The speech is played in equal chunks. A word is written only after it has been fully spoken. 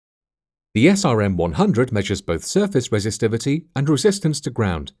The SRM100 measures both surface resistivity and resistance to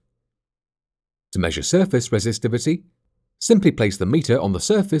ground. To measure surface resistivity, simply place the meter on the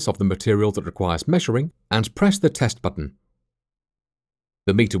surface of the material that requires measuring and press the test button.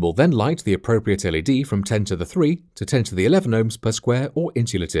 The meter will then light the appropriate LED from 10 to the 3 to 10 to the 11 ohms per square or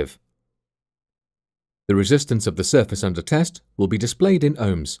insulative. The resistance of the surface under test will be displayed in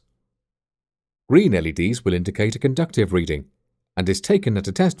ohms. Green LEDs will indicate a conductive reading and is taken at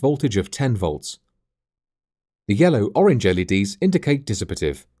a test voltage of 10 volts. The yellow-orange LEDs indicate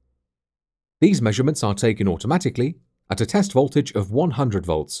dissipative. These measurements are taken automatically at a test voltage of 100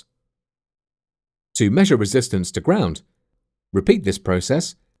 volts. To measure resistance to ground, repeat this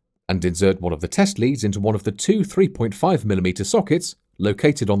process and insert one of the test leads into one of the two 3.5mm sockets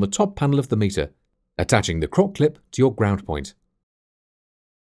located on the top panel of the meter, attaching the croc clip to your ground point.